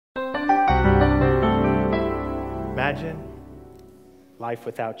imagine life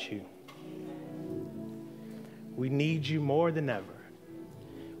without you. We need you more than ever.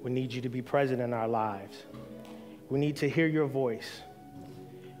 We need you to be present in our lives. We need to hear your voice.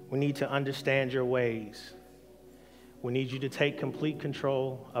 We need to understand your ways. We need you to take complete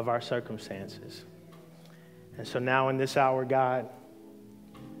control of our circumstances. And so now in this hour, God,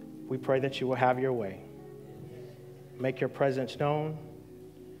 we pray that you will have your way. Make your presence known.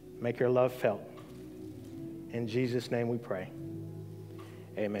 Make your love felt. In Jesus' name we pray.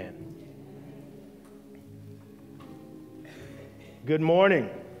 Amen. Good morning.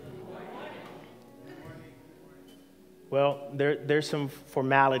 Well, there's some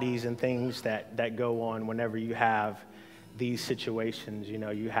formalities and things that go on whenever you have these situations. You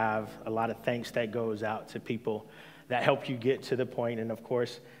know, you have a lot of thanks that goes out to people that help you get to the point. And of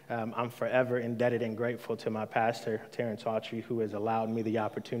course, I'm forever indebted and grateful to my pastor, Terrence Autry, who has allowed me the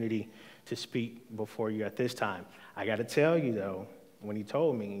opportunity to speak before you at this time. I got to tell you, though, when he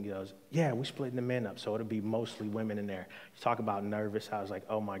told me, he goes, yeah, we're splitting the men up, so it'll be mostly women in there. You talk about nervous. I was like,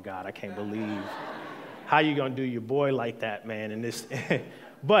 oh, my God, I can't believe how you going to do your boy like that, man? And this,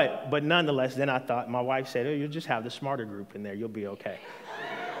 but nonetheless, then I thought, my wife said, oh, you'll just have the smarter group in there. You'll be okay.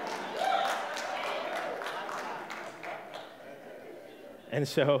 And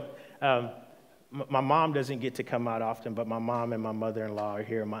so my mom doesn't get to come out often, but my mom and my mother-in-law are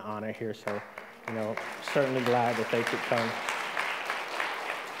here, my aunt are here, so, you know, certainly glad that they could come.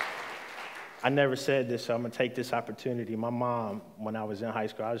 I never said this, so I'm going to take this opportunity. My mom, when I was in high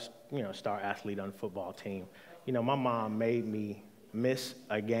school, I was, star athlete on the football team. My mom made me miss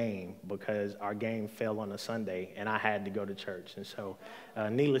a game because our game fell on a Sunday, and I had to go to church. And so,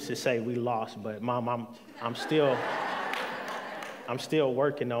 needless to say, we lost. But, Mom, I'm still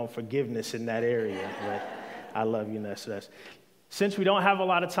working on forgiveness in that we but I love you, nonetheless. Since we don't have a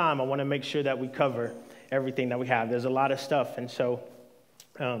lot of time, I want to make sure that we cover everything that we have. There's a lot of stuff, and so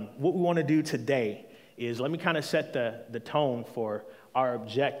what we want to do today is let me kind of set the tone for our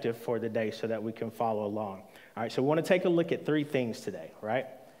objective for the day so that we can follow along. All right, so we want to take a look at three things today, right?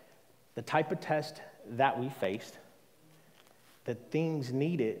 The type of test that we faced, the things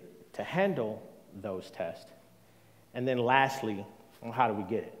needed to handle those tests, and then lastly, how do we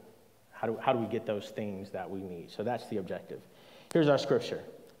get it? How do we get those things that we need? So that's the objective. Here's our scripture,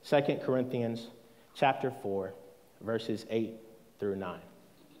 2 Corinthians chapter 4, verses 8 through 9.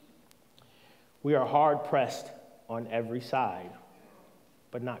 We are hard pressed on every side,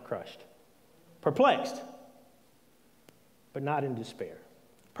 but not crushed. Perplexed, but not in despair.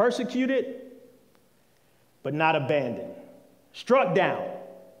 Persecuted, but not abandoned. Struck down,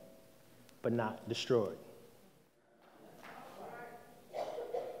 but not destroyed.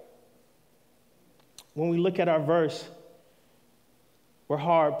 When we look at our verse, we're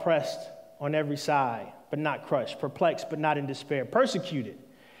hard pressed on every side, but not crushed. Perplexed, but not in despair. Persecuted,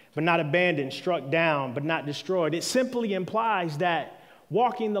 but not abandoned. Struck down, but not destroyed. It simply implies that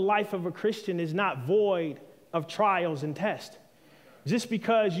walking the life of a Christian is not void of trials and tests. Just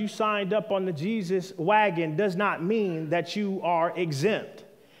because you signed up on the Jesus wagon does not mean that you are exempt.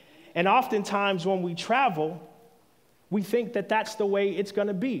 And oftentimes when we travel, we think that that's the way it's going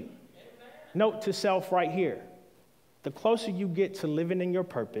to be. Note to self right here. The closer you get to living in your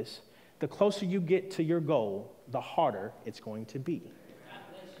purpose, the closer you get to your goal, the harder it's going to be.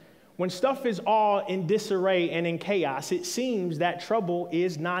 When stuff is all in disarray and in chaos, it seems that trouble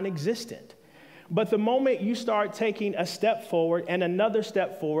is non-existent. But the moment you start taking a step forward and another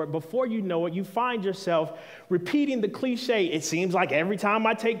step forward, before you know it, you find yourself repeating the cliche, it seems like every time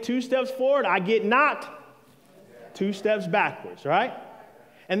I take 2 steps forward, I get knocked 2 steps backwards, right?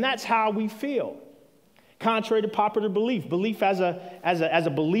 And that's how we feel. Contrary to popular belief as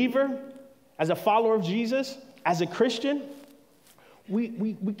a believer, as a follower of Jesus, as a Christian,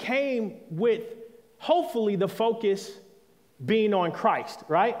 we came with hopefully the focus being on Christ,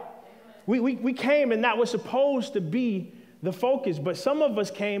 right? We came and that was supposed to be the focus, but some of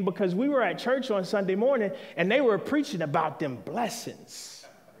us came because we were at church on Sunday morning and they were preaching about them blessings,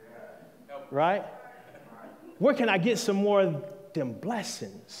 right? Where can I get some more of them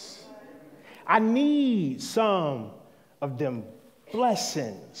blessings? I need some of them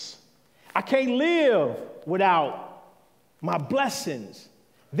blessings. I can't live without my blessings.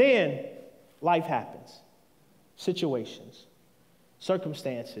 Then life happens. Situations,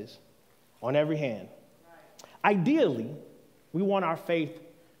 circumstances on every hand. Ideally, we want our faith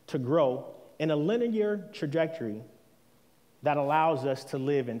to grow in a linear trajectory that allows us to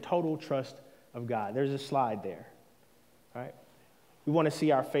live in total trust of God. There's a slide there, right? We want to see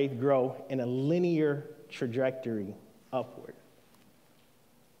our faith grow in a linear trajectory upward.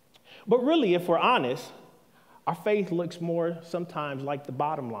 But really, if we're honest, Our faith looks more sometimes like the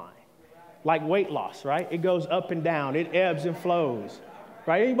bottom line, like weight loss, right? It goes up and down. It ebbs and flows,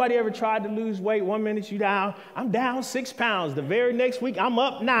 right? Anybody ever tried to lose weight? 1 minute you down, I'm down 6 pounds. The very next week, I'm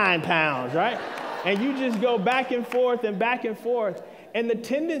up 9 pounds, right? And you just go back and forth and back and forth. And the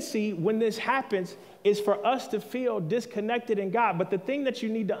tendency when this happens is for us to feel disconnected in God. But the thing that you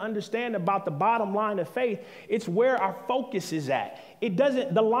need to understand about the bottom line of faith, it's where our focus is at.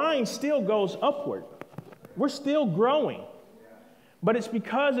 The line still goes upward. We're still growing. But it's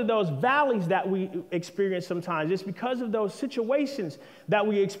because of those valleys that we experience sometimes. It's because of those situations that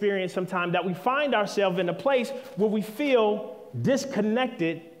we experience sometimes that we find ourselves in a place where we feel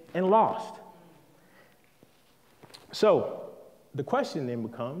disconnected and lost. So the question then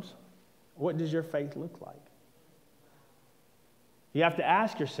becomes, what does your faith look like? You have to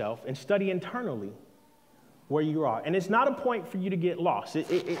ask yourself and study internally where you are. And it's not a point for you to get lost.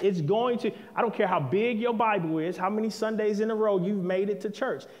 It's going to, I don't care how big your Bible is, how many Sundays in a row you've made it to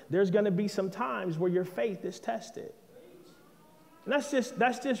church. There's going to be some times where your faith is tested. And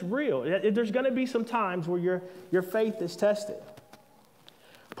that's just real. There's going to be some times where your faith is tested.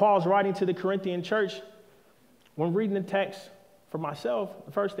 Paul's writing to the Corinthian church. When reading the text for myself,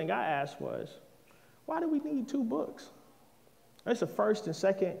 the first thing I asked was, why do we need 2 books? That's the 1st and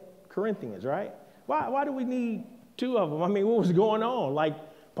 2nd Corinthians, right? Why do we need 2 of them? I mean, what was going on? Like,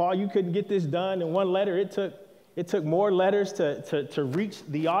 Paul, you couldn't get this done in 1 letter. It took more letters to reach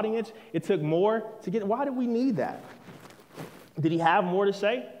the audience. It took more to get. Why do we need that? Did he have more to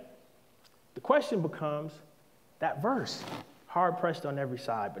say? The question becomes that verse, hard pressed on every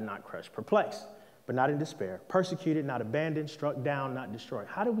side, but not crushed, perplexed, but not in despair, persecuted, not abandoned, struck down, not destroyed.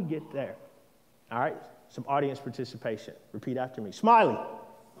 How do we get there? All right, some audience participation. Repeat after me. Smiley.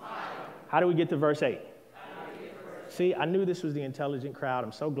 How do we get to verse 8? See, I knew this was the intelligent crowd.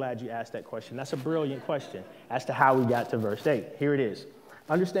 I'm so glad you asked that question. That's a brilliant question as to how we got to verse 8. Here it is.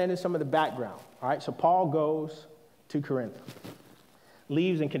 Understanding some of the background. All right, so Paul goes to Corinth,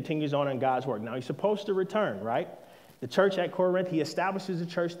 leaves and continues on in God's work. Now, he's supposed to return, right? The church at Corinth, he establishes a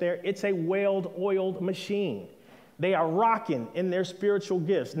church there. It's a well-oiled machine. They are rocking in their spiritual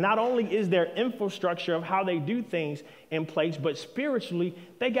gifts. Not only is their infrastructure of how they do things in place, but spiritually,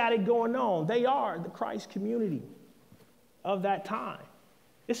 they got it going on. They are the Christ community of that time.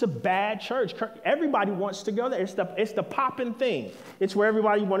 It's a bad church. Everybody wants to go there. It's the popping thing. It's where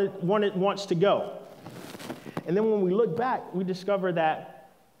everybody wants to go. And then when we look back, we discover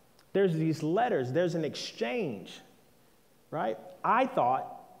that there's these letters. There's an exchange, right? I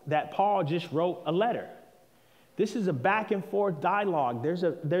thought that Paul just wrote a letter. This is a back and forth dialogue.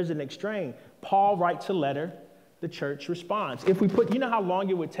 There's an exchange. Paul writes a letter. The church responds. If we put, you know how long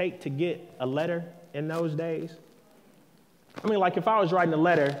it would take to get a letter in those days? I mean, like if I was writing a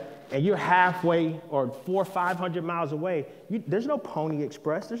letter and you're halfway or 400 or 500 miles away, there's no Pony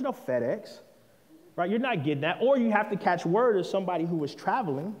Express. There's no FedEx, right? You're not getting that. Or you have to catch word of somebody who was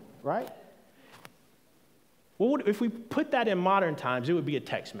traveling, right? Well, if we put that in modern times, it would be a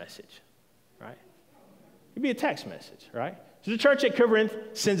text message, right? It'd be a text message, right? So the church at Corinth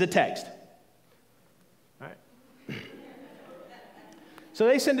sends a text, right? So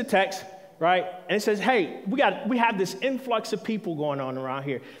they send a text, right? And it says, hey, we have this influx of people going on around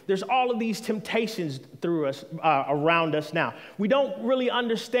here. There's all of these temptations around us now. We don't really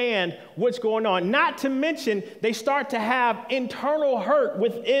understand what's going on. Not to mention, they start to have internal hurt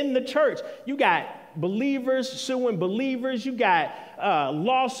within the church. You got believers suing believers. You got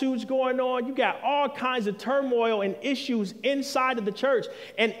lawsuits going on. You got all kinds of turmoil and issues inside of the church.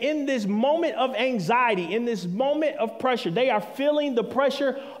 And in this moment of anxiety, in this moment of pressure, they are feeling the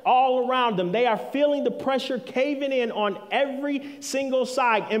pressure all around them. They are feeling the pressure caving in on every single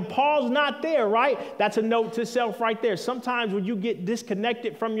side. And Paul's not there, right? That's a note to self right there. Sometimes when you get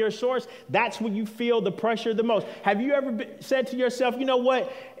disconnected from your source, that's when you feel the pressure the most. Have you ever said to yourself, you know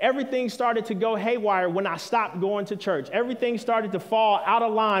what? Everything started to go haywire when I stopped going to church. Everything started to fall out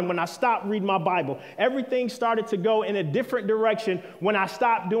of line when I stopped reading my Bible. Everything started to go in a different direction when I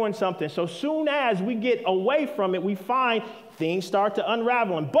stopped doing something. So soon as we get away from it, we find things start to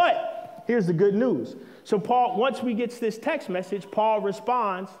unravel. But here's the good news. So Paul, once we get this text message, Paul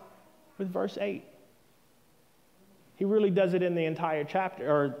responds with verse 8. He really does it in the entire chapter,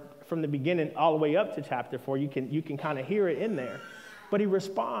 or from the beginning all the way up to chapter 4. You can kind of hear it in there. But he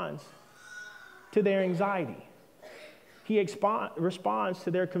responds to their anxiety. He responds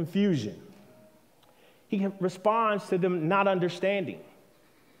to their confusion. He responds to them not understanding.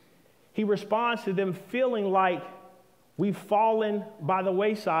 He responds to them feeling like we've fallen by the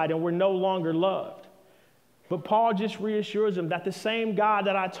wayside and we're no longer loved. But Paul just reassures them that the same God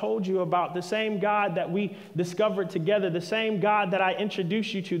that I told you about, the same God that we discovered together, the same God that I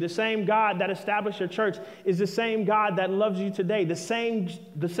introduced you to, the same God that established your church is the same God that loves you today. The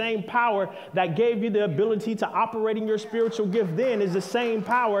same power that gave you the ability to operate in your spiritual gift then is the same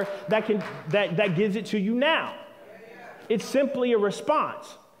power that gives it to you now. It's simply a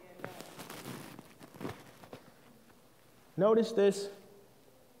response. Notice this.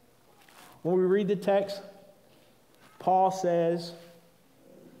 When we read the text, Paul says,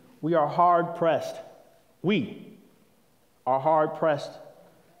 we are hard pressed. We are hard pressed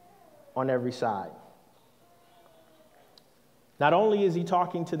on every side. Not only is he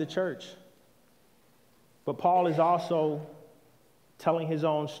talking to the church, but Paul is also telling his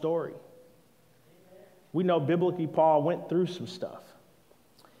own story. We know biblically Paul went through some stuff.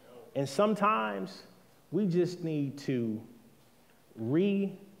 And sometimes we just need to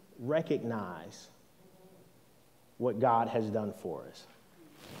recognize what God has done for us.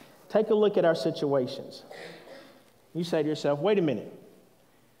 Take a look at our situations. You say to yourself, wait a minute.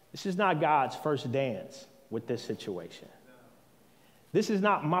 This is not God's first dance with this situation. This is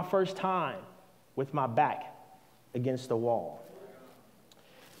not my first time with my back against the wall.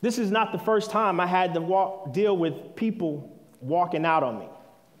 This is not the first time I had to deal with people walking out on me.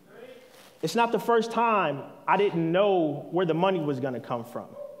 It's not the first time I didn't know where the money was going to come from.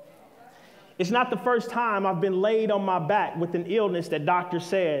 It's not the first time I've been laid on my back with an illness that doctors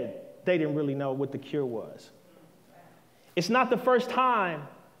said they didn't really know what the cure was. It's not the first time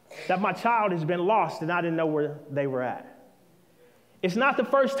that my child has been lost and I didn't know where they were at. It's not the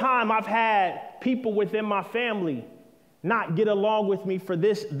first time I've had people within my family not get along with me for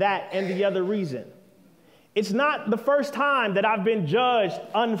this, that, and the other reason. It's not the first time that I've been judged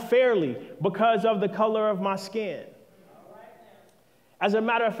unfairly because of the color of my skin. As a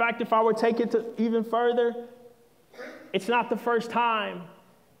matter of fact, if I were to take it even further, it's not the first time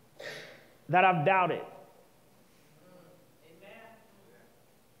that I've doubted.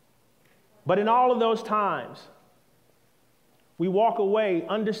 But in all of those times, we walk away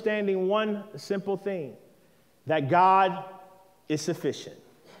understanding one simple thing, that God is sufficient.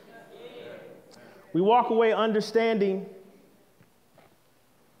 We walk away understanding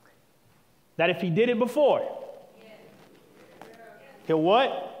that if he did it before, he'll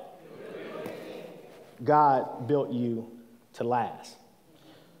what? God built you to last.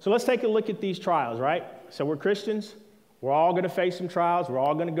 So let's take a look at these trials, right? So we're Christians. We're all going to face some trials. We're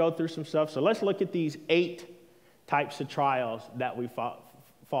all going to go through some stuff. So let's look at these 8 types of trials that we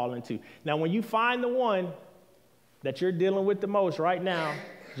fall into. Now, when you find the one that you're dealing with the most right now,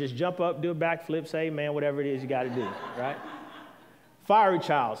 just jump up, do a backflip, say, man, whatever it is you got to do, right? Fiery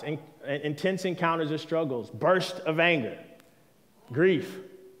trials, intense encounters or struggles, burst of anger, grief,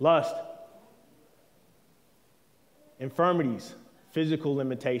 lust, infirmities, physical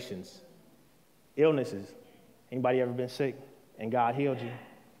limitations, illnesses. Anybody ever been sick and God healed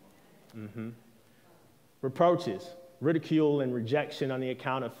you? Reproaches, ridicule and rejection on the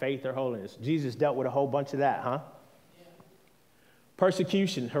account of faith or holiness. Jesus dealt with a whole bunch of that, huh?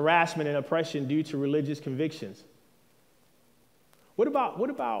 Persecution, harassment, and oppression due to religious convictions. What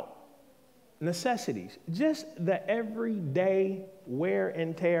about necessities? Just the everyday wear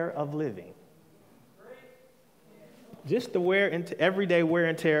and tear of living. Just the everyday wear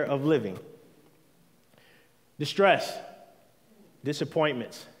and tear of living. Distress,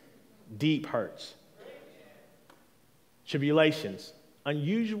 disappointments, deep hurts, tribulations,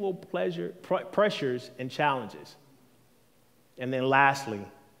 unusual pressures and challenges. And then lastly,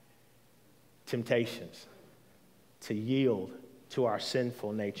 temptations to yield to our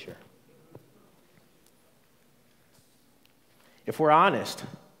sinful nature. If we're honest,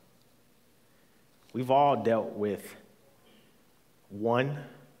 we've all dealt with 1,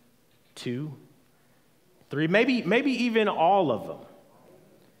 2, 3, maybe even all of them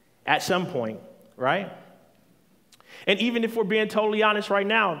at some point, right? And even if we're being totally honest right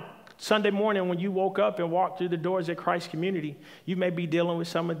now, Sunday morning when you woke up and walked through the doors at Christ Community, you may be dealing with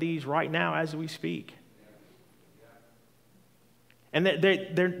some of these right now as we speak. And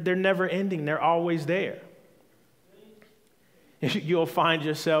they're never ending. They're always there. You'll find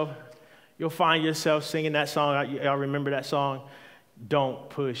yourself singing that song. Y'all remember that song? Don't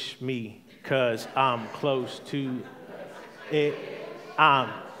push me, 'cause I'm close to it.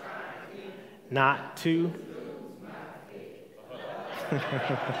 I'm not too.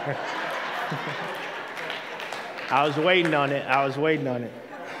 I was waiting on it.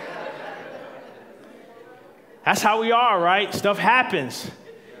 That's how we are, right? Stuff happens.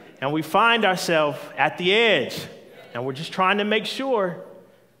 And we find ourselves at the edge. And we're just trying to make sure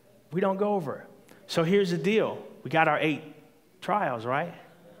we don't go over. So here's the deal. We got our 8 trials, right?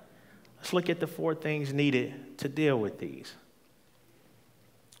 Let's look at the 4 things needed to deal with these.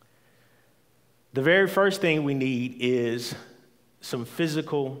 The very first thing we need is some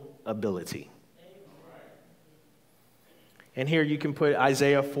physical ability. And here you can put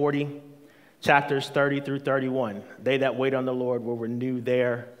Isaiah 40, chapters 30 through 31. They that wait on the Lord will renew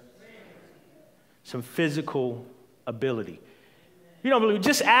their some physical ability. You don't believe?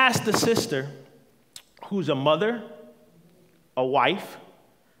 Just ask the sister who's a mother, a wife,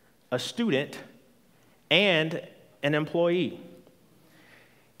 a student, and an employee.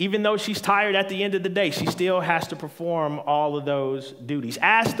 Even though she's tired at the end of the day, she still has to perform all of those duties.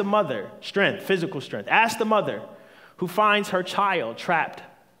 Ask the mother, strength, physical strength. Ask the mother who finds her child trapped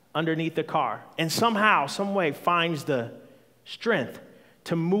underneath the car and somehow, some way finds the strength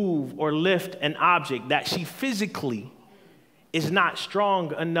to move or lift an object that she physically is not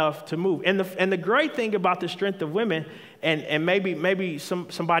strong enough to move. And the great thing about the strength of women, and maybe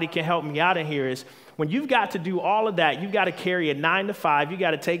somebody can help me out in here, is when you've got to do all of that, you've got to carry a 9 to 5, you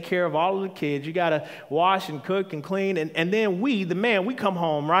got to take care of all of the kids, you got to wash and cook and clean, and then we come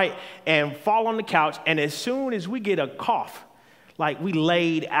home, right, and fall on the couch, and as soon as we get a cough, like we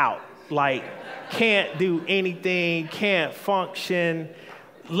laid out, like can't do anything, can't function,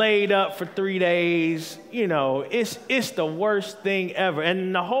 laid up for 3 days, it's the worst thing ever.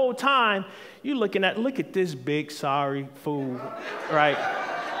 And the whole time, you're look at this big sorry fool, right?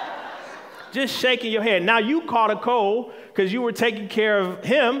 Just shaking your head. Now you caught a cold because you were taking care of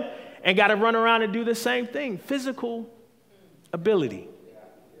him and got to run around and do the same thing. Physical ability.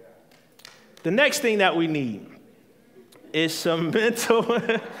 The next thing that we need is some mental.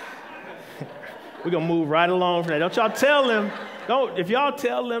 We're going to move right along from that. Don't y'all tell them. If y'all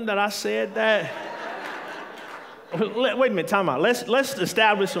tell them that I said that. Wait a minute, time out. Let's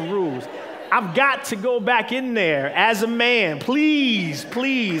establish some rules. I've got to go back in there as a man. Please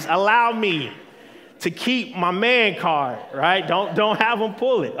allow me to keep my man card, right? Don't have them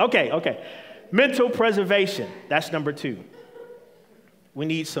pull it. Okay. Mental preservation. That's number 2. We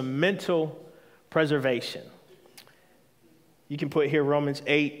need some mental preservation. You can put here Romans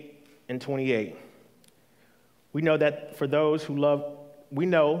 8 and 28. We know that for those who love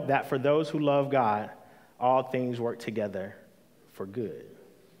God, all things work together for good.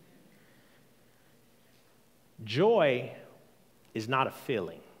 Joy is not a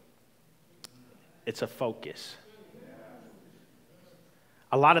feeling. It's a focus.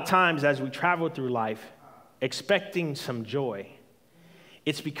 A lot of times as we travel through life, expecting some joy,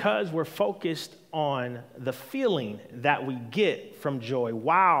 it's because we're focused on the feeling that we get from joy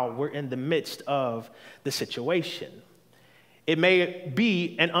while we're in the midst of the situation. It may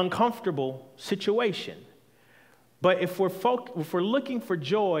be an uncomfortable situation, but if we're looking for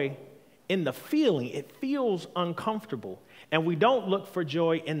joy in the feeling, it feels uncomfortable, and we don't look for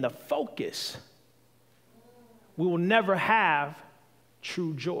joy in the focus, we will never have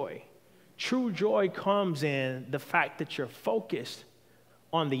true joy. True joy comes in the fact that you're focused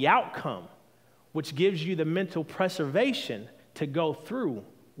on the outcome, which gives you the mental preservation to go through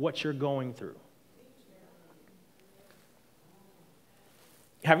what you're going through.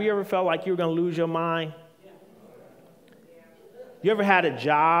 Have you ever felt like you were going to lose your mind? You ever had a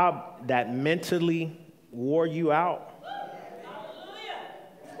job that mentally wore you out?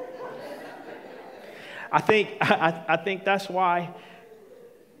 I think that's why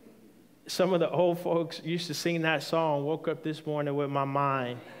some of the old folks used to sing that song, Woke Up This Morning With My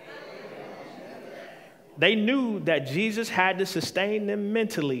Mind. They knew that Jesus had to sustain them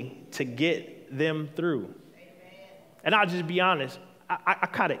mentally to get them through. And I'll just be honest, I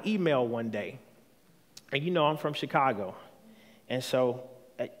caught an email one day, and I'm from Chicago. And so,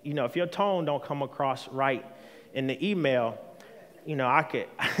 if your tone don't come across right in the email,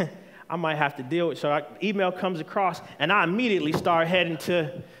 I might have to deal with it. So email comes across, and I immediately start heading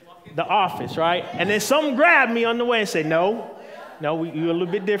to the office, right? And then someone grabbed me on the way and said, no, you're a little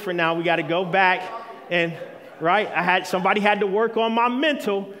bit different now. We got to go back. And, right, somebody had to work on my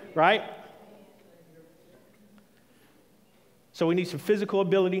mental, right? So we need some physical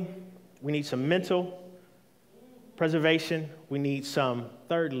ability. We need some mental preservation. We need some,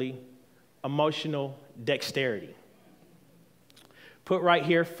 thirdly, emotional dexterity. Put right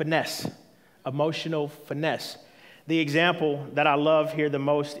here, finesse, emotional finesse. The example that I love here the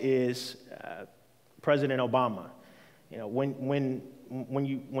most is President Obama.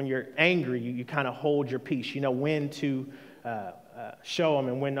 When you're angry, you kind of hold your peace. You know when to show them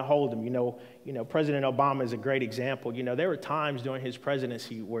and when to hold them. President Obama is a great example. There were times during his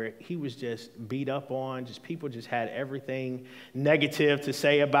presidency where he was just beat up on. People just had everything negative to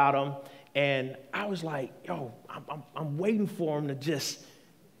say about him. And I was like, yo, I'm waiting for him to just,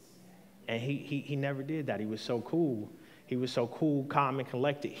 and he never did that. He was so cool. He was so cool, calm, and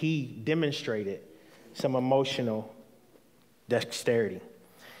collected. He demonstrated some emotional dexterity.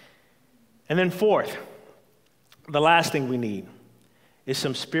 And then fourth, the last thing we need is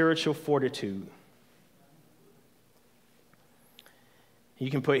some spiritual fortitude.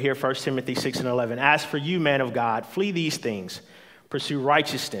 You can put here 1 Timothy 6:11. As for you, man of God, flee these things. Pursue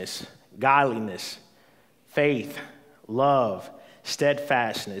righteousness, godliness, faith, love,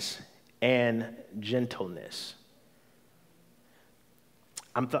 steadfastness, and gentleness.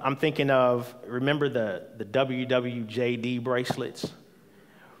 I'm thinking of, remember the WWJD bracelets?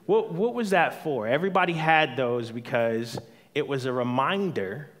 What was that for? Everybody had those because it was a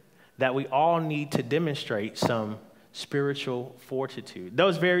reminder that we all need to demonstrate some spiritual fortitude.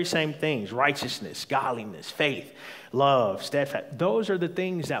 Those very same things, righteousness, godliness, faith, love, steadfast, those are the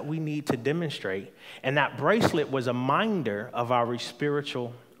things that we need to demonstrate. And that bracelet was a reminder of our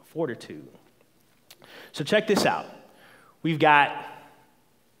spiritual fortitude. So check this out. We've got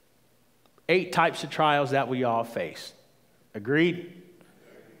 8 types of trials that we all face. Agreed?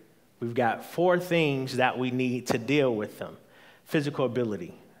 We've got 4 things that we need to deal with them. Physical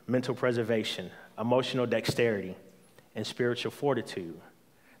ability, mental preservation, emotional dexterity, and spiritual fortitude.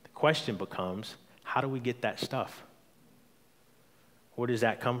 The question becomes, how do we get that stuff? Where does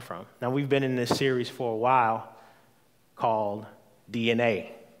that come from? Now, we've been in this series for a while called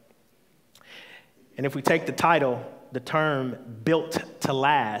DNA. And if we take the title, the term built to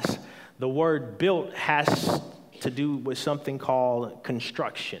last, the word built has to do with something called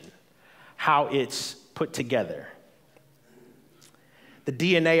construction, how it's put together. The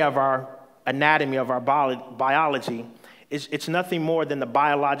DNA of our anatomy, of our biology, it's nothing more than the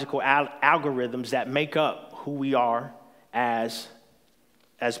biological algorithms that make up who we are as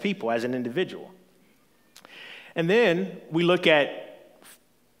people, as an individual. And then we look at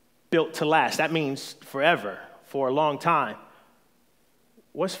built to last. That means forever, for a long time.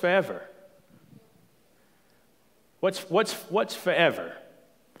 What's forever? What's forever?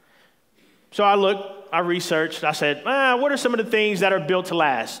 So I researched, I said, what are some of the things that are built to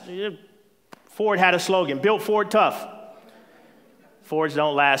last? Ford had a slogan, built Ford tough. Fords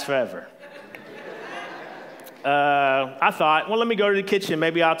don't last forever. I thought, well, let me go to the kitchen.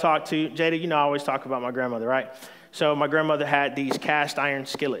 Maybe I'll talk to Jada. You know, I always talk about my grandmother, right? So my grandmother had these cast iron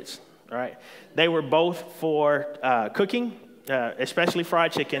skillets, right? They were both for cooking, especially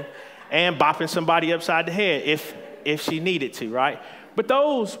fried chicken, and bopping somebody upside the head if she needed to, right? But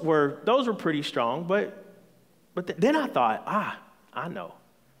those were pretty strong. But then I thought, I know,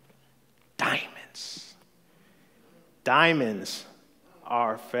 diamonds. Diamonds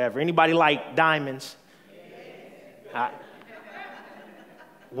are forever. Anybody like diamonds?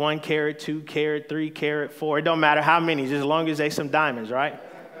 1 carat, 2 carat, 3 carat, 4. It don't matter how many, just as long as they some diamonds, right?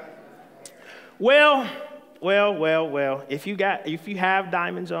 Well. If you have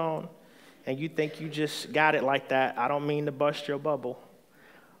diamonds on and you think you just got it like that, I don't mean to bust your bubble,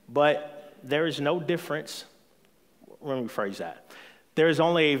 but there is no difference. Let me rephrase that. There is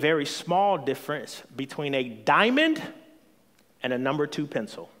only a very small difference between a diamond and a number 2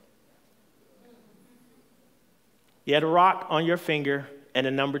 pencil. Yet a rock on your finger and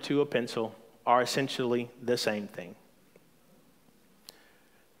a number 2 pencil are essentially the same thing.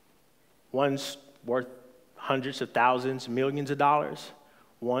 One's worth hundreds of thousands, millions of dollars.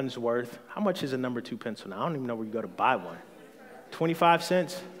 One's worth, how much is a number 2 pencil now? I don't even know where you go to buy one. 25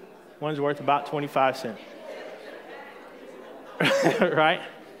 cents? One's worth about 25 cents. Right?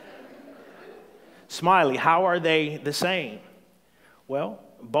 Smiley, how are they the same? Well,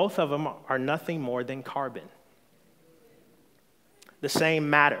 both of them are nothing more than carbon. The same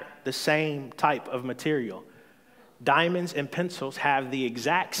matter, the same type of material. Diamonds and pencils have the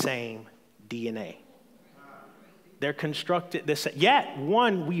exact same DNA. They're constructed the same. Yet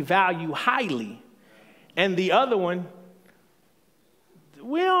one we value highly, and the other one,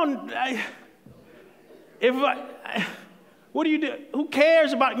 we don't. What do you do? Who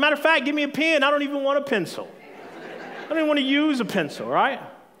cares about it? Matter of fact, give me a pen. I don't even want a pencil. I don't even want to use a pencil, right?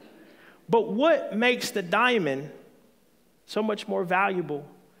 But what makes the diamond so much more valuable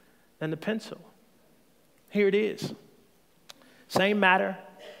than the pencil? Here it is. Same matter,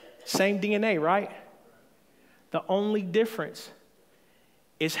 same DNA, right? The only difference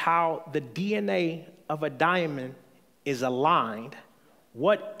is how the DNA of a diamond is aligned,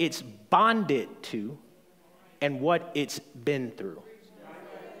 what it's bonded to, and what it's been through.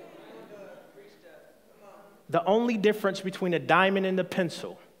 The only difference between a diamond and a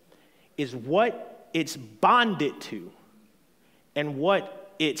pencil is what it's bonded to and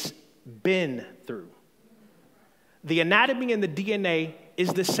what it's been through. The anatomy and the DNA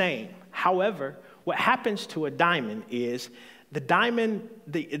is the same. However, what happens to a diamond is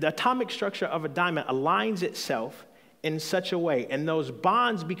the atomic structure of a diamond aligns itself in such a way, and those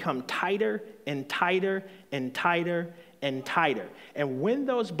bonds become tighter and tighter and tighter and tighter. And when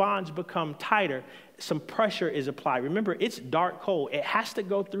those bonds become tighter, some pressure is applied. Remember, it's dark coal. It has to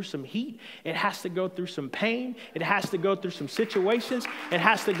go through some heat. It has to go through some pain. It has to go through some situations. It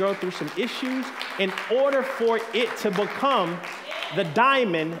has to go through some issues in order for it to become the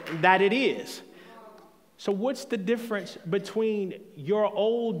diamond that it is. So what's the difference between your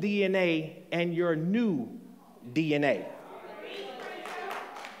old DNA and your new DNA?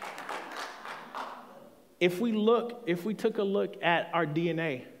 If we took a look at our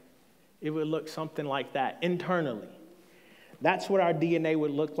DNA, it would look something like that internally. That's what our DNA would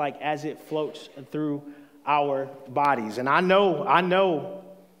look like as it floats through our bodies. And I know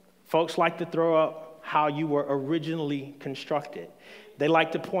folks like to throw up how you were originally constructed. They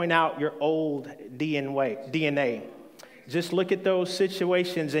like to point out your old DNA. Just look at those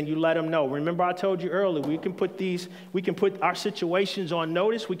situations and you let them know. Remember, I told you earlier, we can put our situations on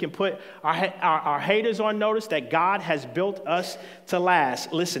notice. We can put our haters on notice that God has built us to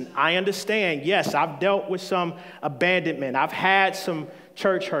last. Listen, I understand. Yes, I've dealt with some abandonment. I've had some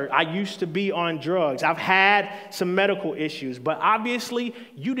church hurt. I used to be on drugs. I've had some medical issues. But obviously,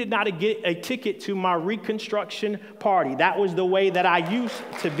 you did not get a ticket to my reconstruction party. That was the way that I used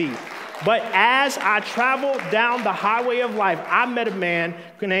to be. But as I traveled down the highway of life, I met a man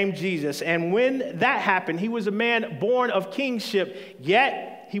named Jesus. And when that happened, he was a man born of kingship,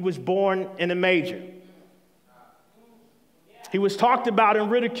 yet he was born in a manger. He was talked about and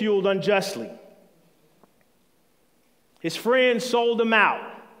ridiculed unjustly. His friends sold him out.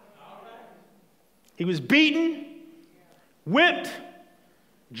 He was beaten, whipped,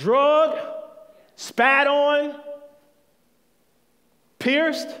 drugged, spat on,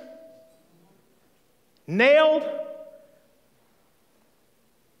 pierced, nailed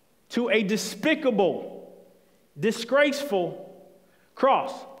to a despicable, disgraceful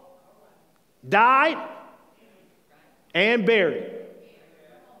cross, died and buried.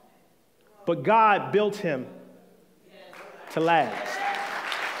 But God built him to last.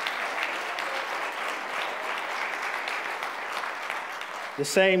 The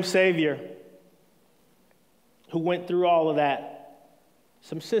same Savior who went through all of that,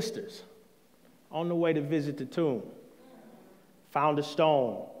 some sisters on the way to visit the tomb, found a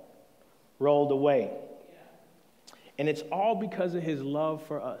stone, rolled away. And it's all because of his love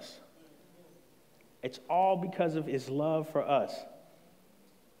for us. It's all because of his love for us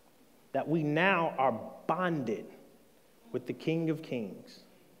that we now are bonded with the King of Kings,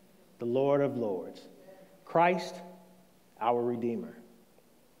 the Lord of Lords, Christ, our Redeemer.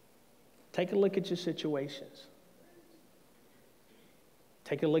 Take a look at your situations.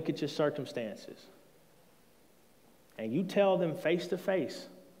 Take a look at your circumstances. And you tell them face to face,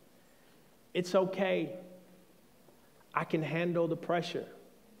 it's okay. I can handle the pressure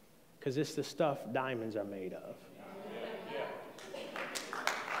because it's the stuff diamonds are made of.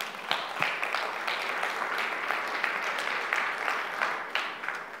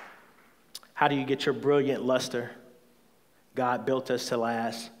 How do you get your brilliant luster? God built us to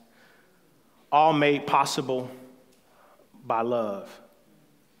last. All made possible by love.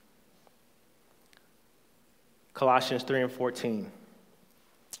 Colossians 3:14.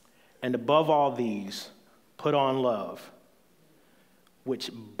 And above all these, put on love,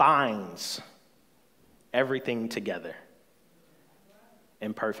 which binds everything together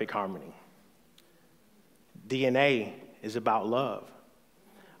in perfect harmony. DNA is about love.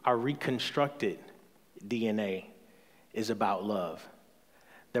 Our reconstructed DNA is about love.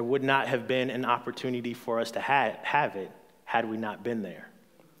 There would not have been an opportunity for us to have it had we not been there.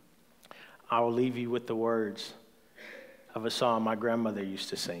 I will leave you with the words of a song my grandmother used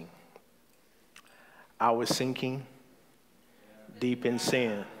to sing. I was sinking deep in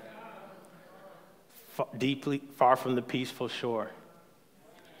sin, deeply far from the peaceful shore,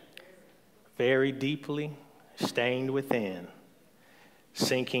 very deeply stained within,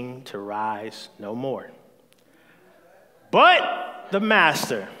 sinking to rise no more. But the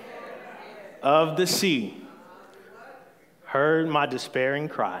master of the sea heard my despairing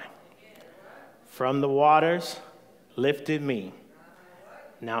cry. From the waters lifted me.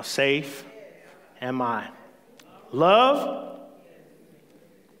 Now safe am I. Love,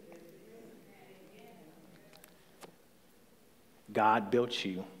 God built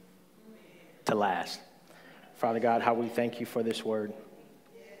you to last. Father God, how we thank you for this word.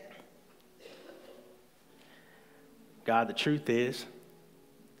 God, the truth is,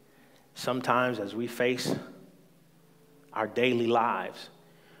 Sometimes as we face our daily lives,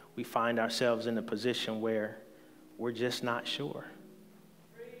 we find ourselves in a position where we're just not sure.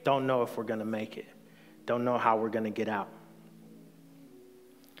 Don't know if we're going to make it. Don't know how we're going to get out.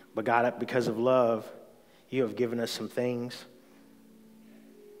 But God, because of love, you have given us some things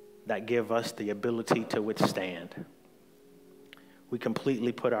that give us the ability to withstand. We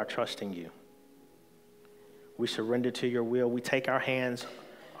completely put our trust in you. We surrender to your will. We take our hands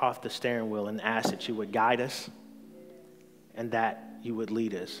off the steering wheel and ask that you would guide us and that you would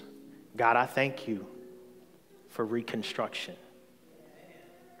lead us. God, I thank you for reconstruction.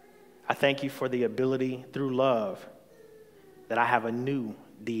 I thank you for the ability through love that I have a new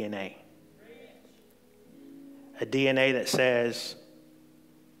DNA. A DNA that says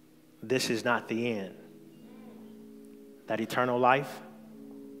this is not the end. That eternal life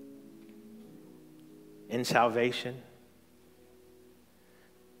in salvation,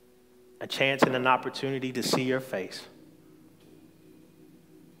 a chance and an opportunity to see your face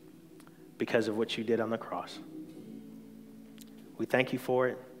because of what you did on the cross. We thank you for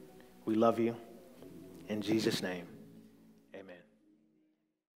it. We love you. In Jesus' name.